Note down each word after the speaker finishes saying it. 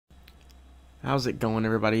How's it going,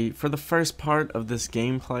 everybody? For the first part of this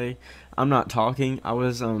gameplay, I'm not talking. I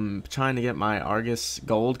was trying to get my Argus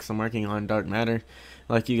gold because I'm working on Dark Matter,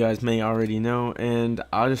 like you guys may already know, and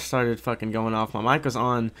I just started fucking going off. My mic was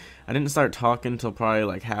on. I didn't start talking till probably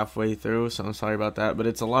like halfway through, so I'm sorry about that. But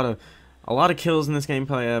it's a lot of kills in this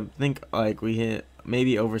gameplay. I think like we hit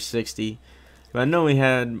maybe over 60, but I know we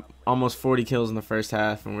had almost 40 kills in the first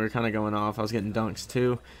half, and we were kind of going off. I was getting dunks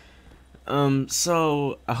too.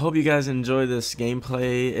 So I hope you guys enjoy this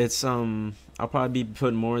gameplay. I'll probably be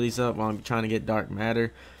putting more of these up while I'm trying to get Dark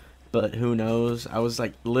Matter, but who knows? I was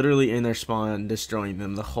like literally in their spawn destroying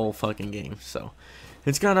them the whole fucking game. So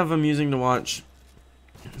it's kind of amusing to watch.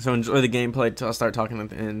 So enjoy the gameplay till I start talking at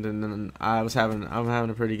the end, and then I'm having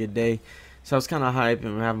a pretty good day. So I was kind of hyped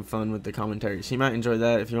and having fun with the commentary. So you might enjoy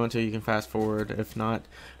that. If you want to, you can fast forward. If not,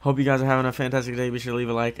 hope you guys are having a fantastic day. Be sure to leave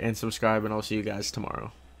a like and subscribe, and I'll see you guys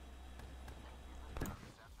tomorrow.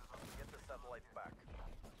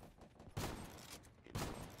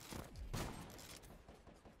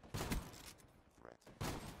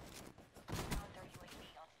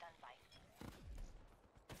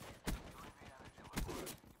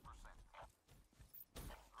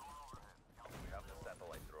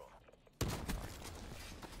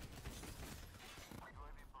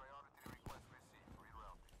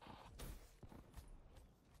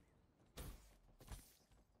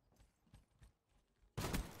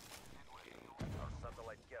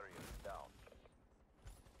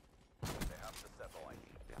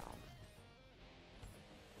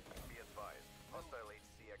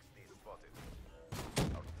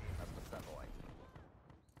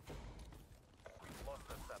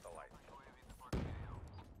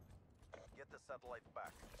 Satellite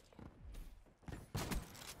back.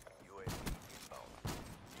 UAV inbound.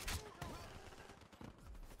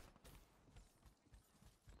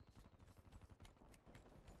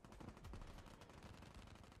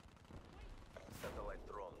 Satellite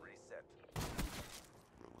drone reset.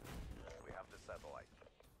 We have the satellite.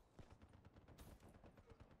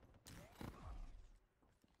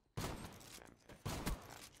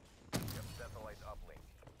 We have satellite uplink.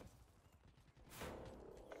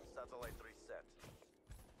 Satellite reset.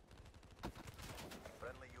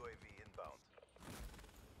 Friendly UAV inbound.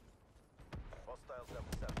 Hostiles have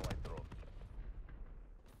the satellite drone.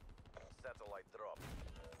 Satellite drop.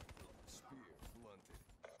 Spear blunted.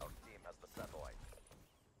 Our team has the satellite.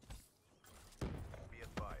 Be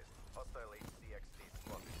advised, hostile HCXD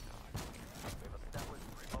spotted. We've established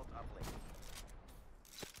remote uplink.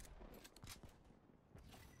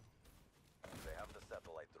 They have the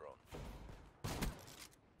satellite drone.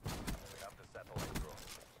 We have the satellite drone.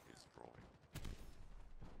 Destroyed.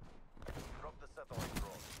 Drop the satellite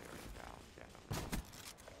drone.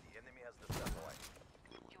 The enemy has the satellite.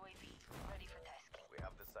 UAV ready for tasking. We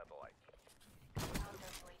have the satellite.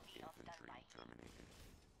 Counter UAV on standby.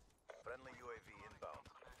 Friendly UAV inbound.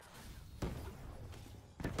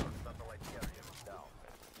 Our satellite carrier is down.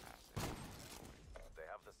 They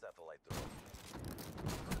have the satellite drone.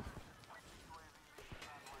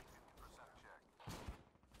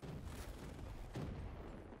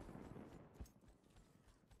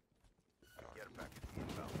 Care package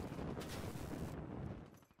inbound.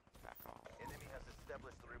 Enemy has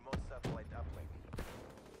established remote satellite uplink.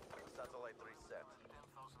 Satellite reset.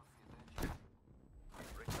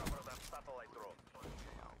 Recover that satellite drone.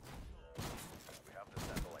 We have the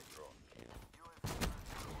satellite drone.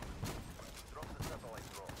 Drop the satellite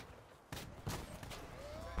drone.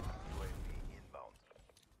 UAV inbound.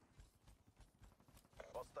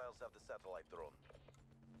 Hostiles have the satellite drone.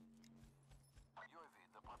 UAV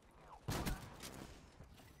departing AO.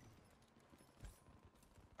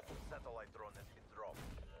 Satellite drone has been dropped.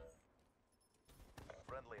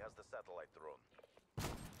 Friendly has the satellite drone.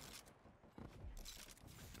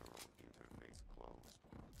 Interface closed.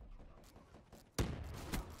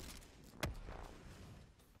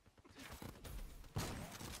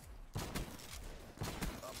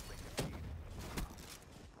 Uplink achieved.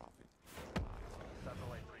 Profit.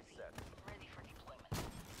 Satellite reset. Ready for deployment.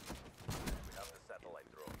 We have the satellite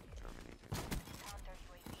drone. Terminated. Counter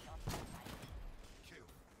UAV on standby. Kill.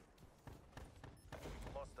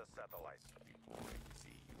 We've lost the satellite. Deploying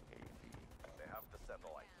CUAV. They have the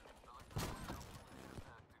satellite.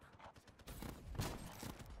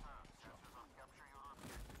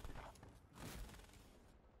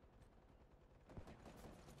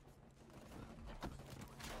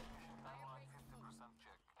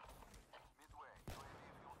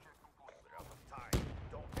 We're out of time.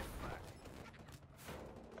 Don't get back.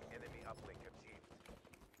 Enemy uplink achieved.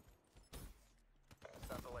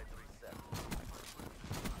 Satellite reset.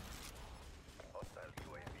 Hostile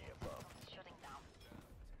UAV above. Shooting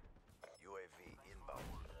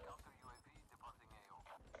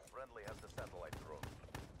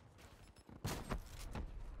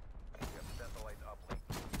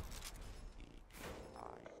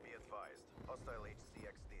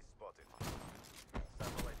spotted.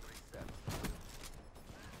 Satellite reset.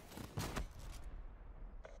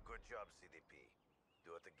 Good job, CDP.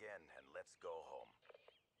 Do it again and let's go home.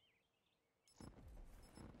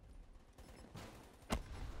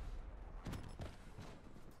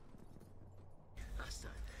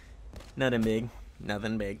 Nothing big.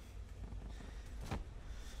 Nothing big.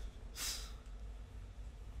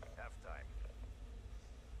 Halftime.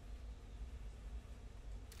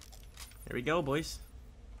 Here we go, boys.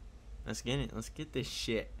 Let's get it. Let's get this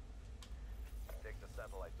shit. Take the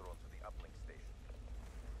satellite drone to the uplink station.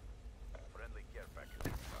 Friendly care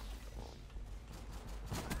package incoming.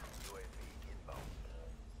 UAV inbound.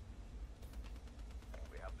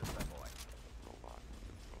 We have the satellite. Robot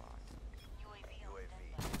neutralized. UAV on UAV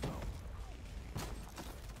standby. inbound.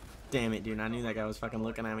 Damn it, dude. I knew that guy was fucking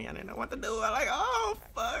looking at me. I didn't know what to do. I'm like, oh,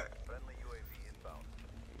 fuck. Friendly UAV inbound.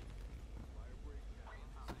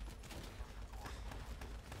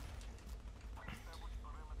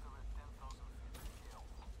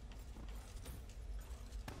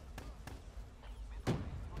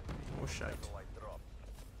 Oh, shite. Satellite drop.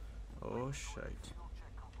 Oh, shite.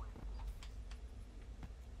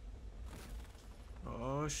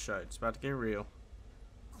 Oh, shite. It's about to get real.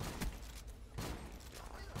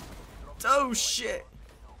 Oh, shit.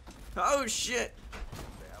 Oh, shit.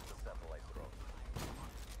 They have the satellite drone.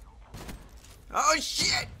 Oh,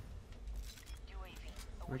 shit.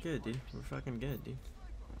 UAV. We're good, dude. We're fucking good, dude.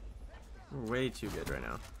 We're way too good right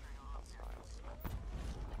now.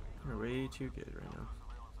 We're way too good right now.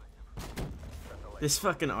 This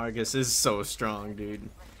fucking Argus is so strong, dude.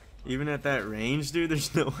 Even at that range, dude,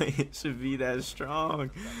 there's no way it should be that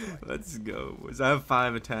strong. Let's go, boys. I have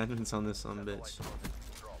 5 attachments on this son bitch.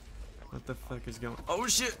 What the fuck is going? Oh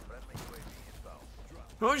shit! Friendly UAV inbound.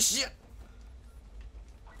 Oh shit!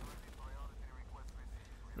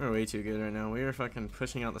 We're way too good right now. We are fucking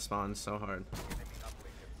pushing out the spawns so hard. Enemy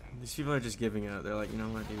uplink. These people are just giving up. They're like, you know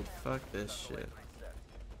what, dude? Fuck this shit.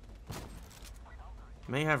 Reset.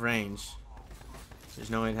 May have range. There's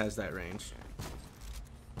no way it has that range.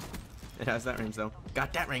 It has that range though.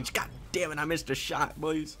 Got that range. God damn it, I missed a shot,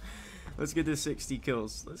 boys. Let's get this 60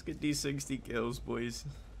 kills. Let's get these 60 kills, boys.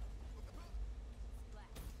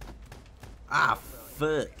 Ah,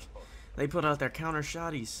 fuck. They put out their counter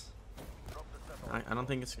shotties. Drop the satellite. I don't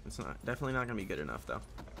think it's not definitely not gonna be good enough though.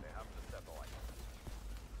 They have the satellite.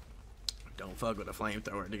 Don't fuck with a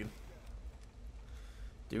flamethrower, dude.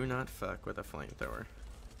 Do not fuck with a flamethrower.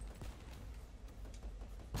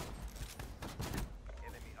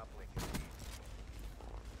 Enemy uplink is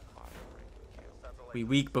weak. Satellite We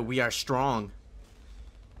weak, but we are strong.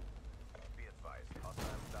 be advised. Hostile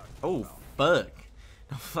down. Oh, fuck.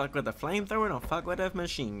 Don't fuck with the flamethrower. Don't fuck with that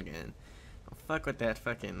machine gun. Don't fuck with that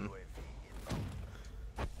fucking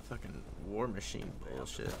war machine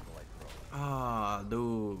bullshit. Ah,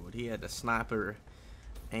 dude. He had the sniper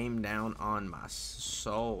aim down on my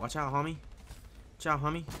soul. Watch out, homie. Watch out,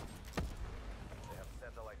 homie. They have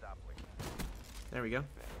satellite uplink. There we go.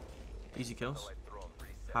 Easy kills. Satellite drone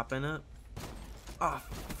reset. Hopping up. Ah,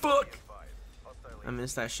 fuck. Advised. Hostile I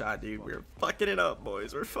missed that shot, dude. We're fucking it up,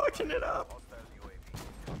 boys. We're fucking it up. Hostile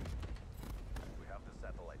UAV. We have the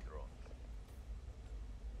satellite drone.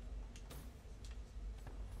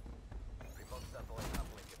 Remote satellite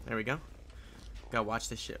uplink. There we go. Gotta watch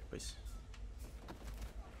this shit, boys.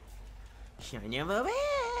 Shiny of a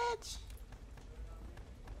bitch.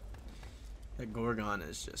 That Gorgon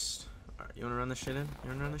is just. Alright, you wanna run this shit in? You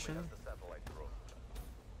wanna run this shit in? The satellite drone.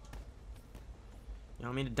 You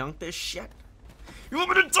want me to dunk this shit? You want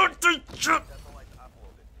me to dunk this shit? Satellite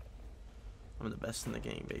uploaded. I'm the best in the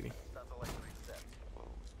game, baby. Satellite reset.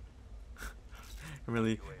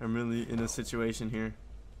 I'm really in a situation here.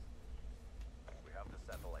 We have the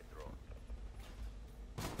satellite drone.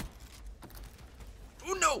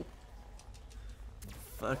 Oh no!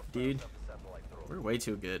 Fuck, dude. The satellite drone. We're way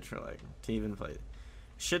too good for like to even play.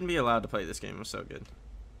 Shouldn't be allowed to play this game. We're so good.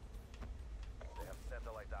 They have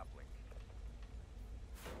satellite uplink.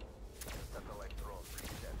 Satellite drone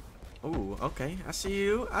reset. Oh, okay. I see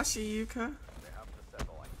you. I see you, cuh. They have the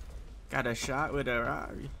satellite. Got a shot with a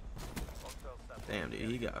Rari. Hostile satellite. Damn,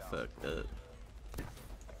 dude, he got fucked up.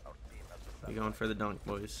 Our team has the We satellite. going for the dunk,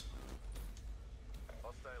 boys.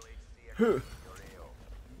 Hostile HC Huh. your AO.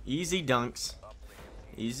 Easy dunks.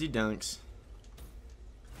 Uplink is Easy dunks.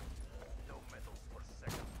 no medals for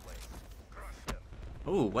second place. Crush them.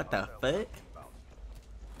 Oh, what the fuck? Inbound.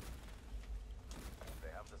 They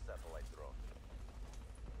have the satellite drone.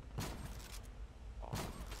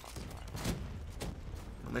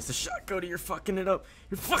 I missed the shot, Cody. You're fucking it up.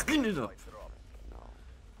 You're fucking it up. Satellite drop.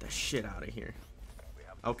 The shit out of here. We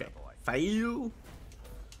have the Okay. satellite. Fail.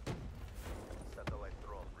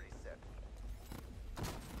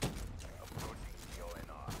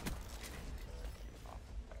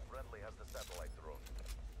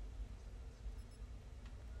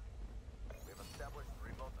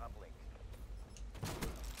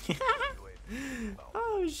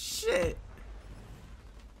 Oh shit.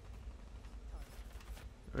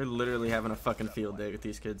 We're literally having a fucking field day with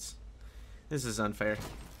these kids. This is unfair.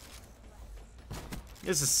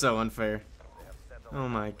 This is so unfair. Oh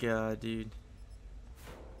my god, dude.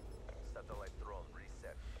 Satellite drone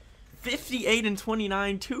reset. 58 and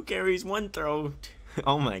 29, 2 carries, 1 throw.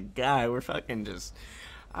 Oh my god, we're fucking just...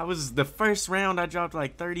 I was... The first round, I dropped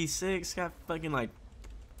like 36. Got fucking like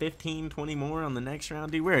 15, 20 more on the next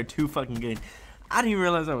round. Dude, we're too fucking good. I didn't even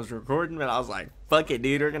realize I was recording, but I was like, fuck it,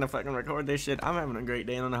 dude. We're gonna fucking record this shit. I'm having a great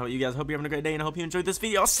day. I don't know how you guys. Hope you're having a great day, and I hope you enjoyed this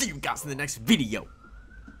video. I'll see you guys in the next video.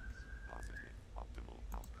 Positive optimal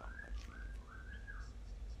outcome achieved.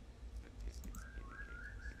 Statistics indicate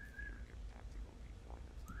inferior tactical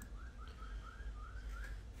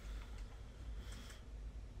deployment.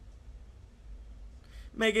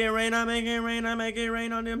 Make it rain, I make it rain, I make it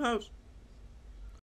rain on them hoes.